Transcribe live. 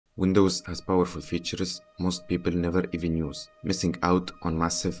Windows has powerful features most people never even use, missing out on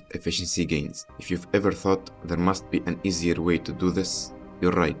massive efficiency gains. If you've ever thought there must be an easier way to do this,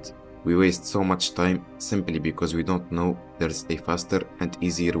 you're right. We waste so much time simply because we don't know there's a faster and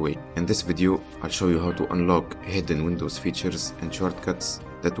easier way. In this video, I'll show you how to unlock hidden Windows features and shortcuts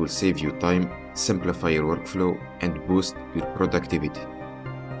that will save you time, simplify your workflow, and boost your productivity.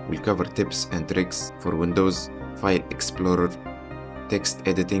 We'll cover tips and tricks for Windows, File Explorer, text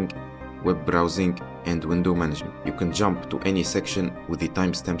editing, web browsing, and window management. You can jump to any section with the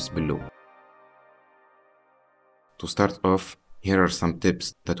timestamps below. To start off, here are some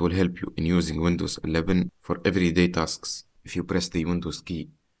tips that will help you in using Windows 11 for everyday tasks. If you press the Windows key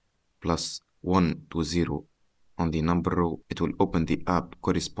 +1 to 0 on the number row, it will open the app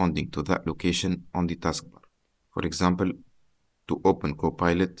corresponding to that location on the taskbar. For example, to open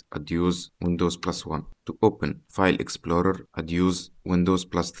Copilot, I'd use Windows +1. To open File Explorer, I'd use Windows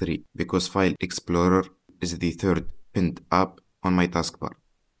 +3 because File Explorer is the third pinned app on my taskbar.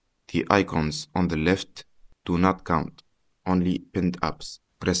 The icons on the left do not count, only pinned apps.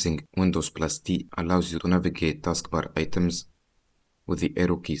 Pressing Windows +T allows you to navigate taskbar items with the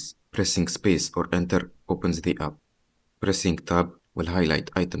arrow keys. Pressing space or enter opens the app. Pressing tab will highlight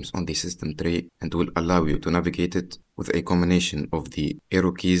items on the system tray and will allow you to navigate it with a combination of the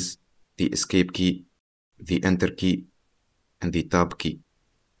arrow keys, the escape key, the enter key, and the tab key.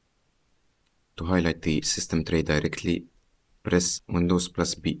 To highlight the system tray directly, press Windows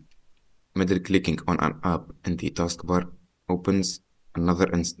 +B. Middle clicking on an app in the taskbar opens another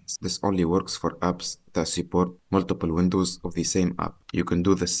instance. This only works for apps that support multiple windows of the same app. You can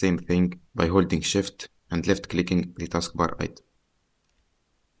do the same thing by holding Shift and left-clicking the taskbar item.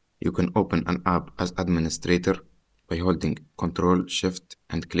 You can open an app as administrator by holding Ctrl, Shift,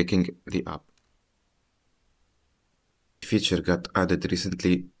 and clicking the app. The feature got added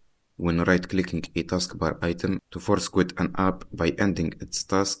recently when right-clicking a taskbar item to force quit an app by ending its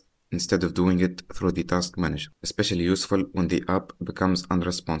task instead of doing it through the task manager. Especially useful when the app becomes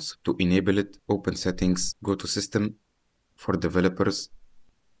unresponsive. To enable it, open Settings, go to System, for Developers,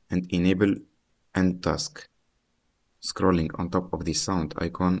 and enable End Task. Scrolling on top of the sound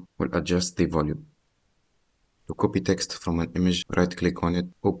icon will adjust the volume. To copy text from an image, right-click on it,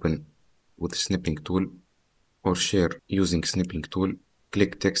 open with Snipping tool, or share using Snipping tool,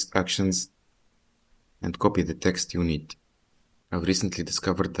 click Text Actions, and copy the text you need. I've recently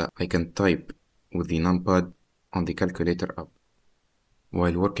discovered that I can type with the numpad on the calculator app.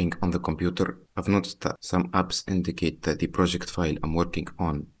 While working on the computer, I've noticed that some apps indicate that the project file I'm working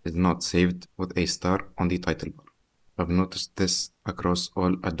on is not saved with a star on the title bar. I've noticed this across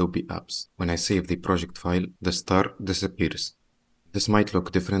all Adobe apps. When I save the project file, the star disappears. This might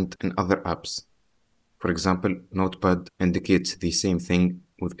look different in other apps. For example, Notepad indicates the same thing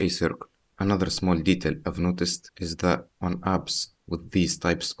with a circle. Another small detail I've noticed is that on apps with these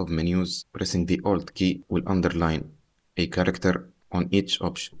types of menus, pressing the Alt key will underline a character on each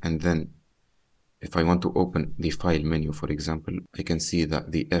option, and then if I want to open the file menu, for example, I can see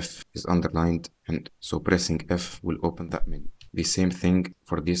that the F is underlined, and so pressing F will open that menu. The same thing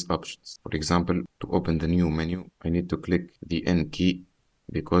for these options. For example, to open the new menu, I need to click the N key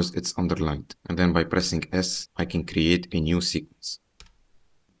because it's underlined, and then by pressing S, I can create a new sequence.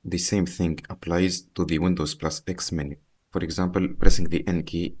 The same thing applies to the Windows +X menu. For example, pressing the N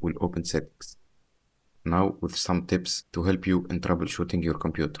key will open Settings. Now with some tips to help you in troubleshooting your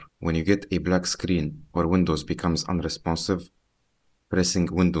computer. When you get a black screen or Windows becomes unresponsive, pressing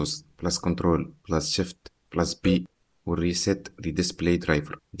Windows +Ctrl +Shift +B will reset the display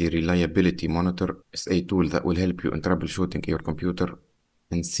driver. The Reliability Monitor is a tool that will help you in troubleshooting your computer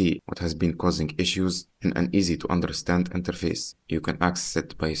and see what has been causing issues in an easy-to-understand interface. You can access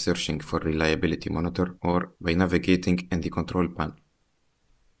it by searching for Reliability Monitor or by navigating in the control panel.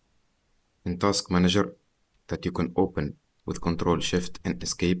 In Task Manager, that you can open with Ctrl, Shift, and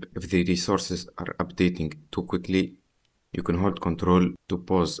Escape. If the resources are updating too quickly, you can hold Ctrl to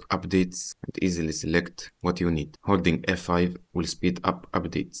pause updates and easily select what you need. Holding F5 will speed up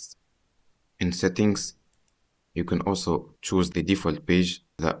updates. In Settings, you can also choose the default page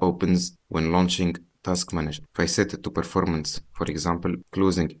that opens when launching Task Manager. If I set it to Performance, for example,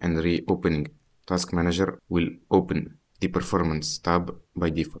 closing and reopening Task Manager will open the Performance tab by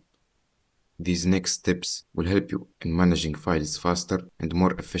default. These next tips will help you in managing files faster and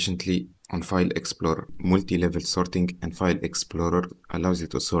more efficiently on File Explorer. Multi-level sorting in File Explorer allows you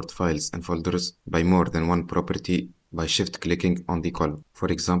to sort files and folders by more than one property by shift-clicking on the column. For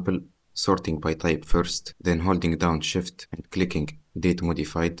example, sorting by type first, then holding down Shift and clicking Date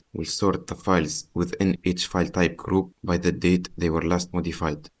Modified will sort the files within each file type group by the date they were last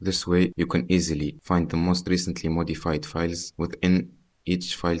modified. This way, you can easily find the most recently modified files within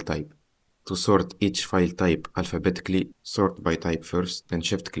each file type. To sort each file type alphabetically, sort by type first, then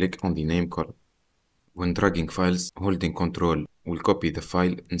Shift-click on the name column. When dragging files, holding Ctrl will copy the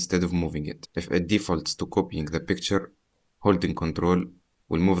file instead of moving it. If it defaults to copying the picture, holding Ctrl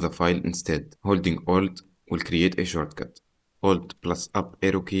will move the file instead. Holding Alt will create a shortcut. Alt plus up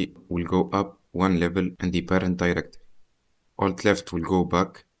arrow key will go up one level in the parent directory. Alt left will go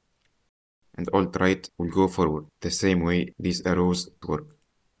back, and Alt right will go forward. The same way these arrows work.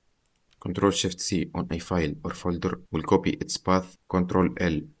 Ctrl Shift C on a file or folder will copy its path. Ctrl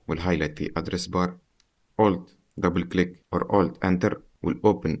L will highlight the address bar. Alt double click or Alt enter will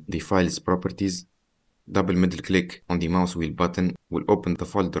open the file's properties. Double middle click on the mouse wheel button will open the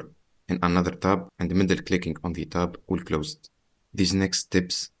folder in another tab, and middle clicking on the tab will close it. These next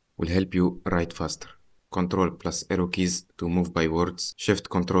tips will help you write faster. Ctrl plus arrow keys to move by words. Shift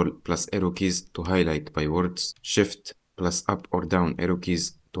Ctrl plus arrow keys to highlight by words. Shift plus up or down arrow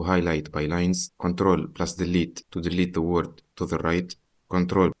keys to highlight by lines. Ctrl plus delete to delete the word to the right.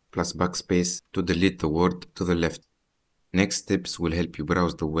 Ctrl plus backspace to delete the word to the left. Next tips will help you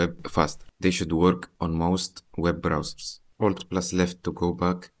browse the web faster. They should work on most web browsers. Alt plus left to go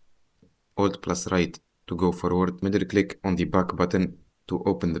back. Alt plus right to go forward. Middle click on the back button to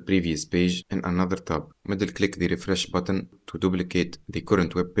open the previous page in another tab. Middle click the refresh button to duplicate the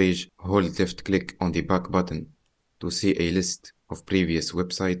current web page. Hold left click on the back button to see a list of previous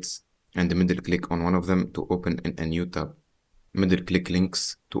websites, and middle click on one of them to open in a new tab. Middle click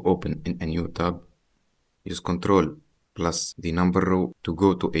links to open in a new tab. Use Ctrl plus the number row to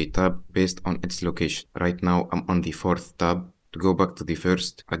go to a tab based on its location. Right now I'm on the 4th tab. To go back to the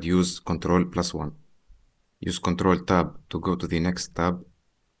first, I'd use Ctrl plus 1. Use Ctrl tab to go to the next tab,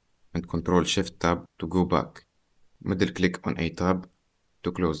 and Ctrl Shift tab to go back. Middle click on a tab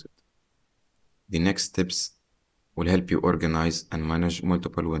to close it. The next tips will help you organize and manage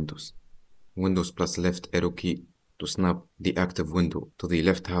multiple windows. Windows plus left arrow key to snap the active window to the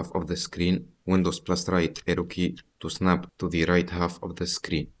left half of the screen. Windows plus right arrow key to snap to the right half of the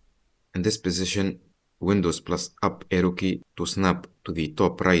screen. In this position, Windows plus up arrow key to snap to the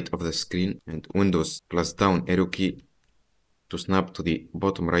top right of the screen, and Windows plus down arrow key to snap to the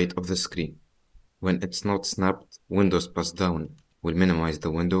bottom right of the screen. When it's not snapped, Windows plus down will minimize the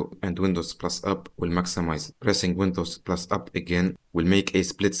window, and Windows plus up will maximize it. Pressing Windows plus up again will make a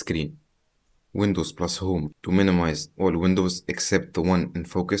split screen. Windows plus home to minimize all windows except the one in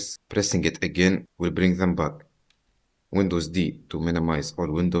focus. Pressing it again will bring them back. Windows D to minimize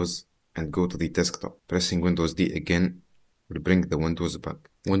all windows and go to the desktop. Pressing Windows D again will bring the windows back.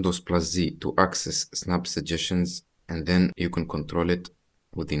 Windows plus Z to access snap suggestions, and then you can control it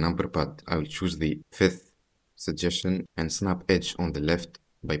with the number pad. I will choose the 5th suggestion and snap edge on the left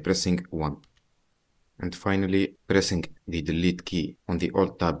by pressing 1. And finally, pressing the delete key on the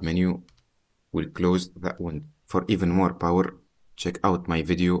Alt tab menu will close that window. For even more power, check out my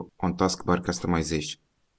video on taskbar customization.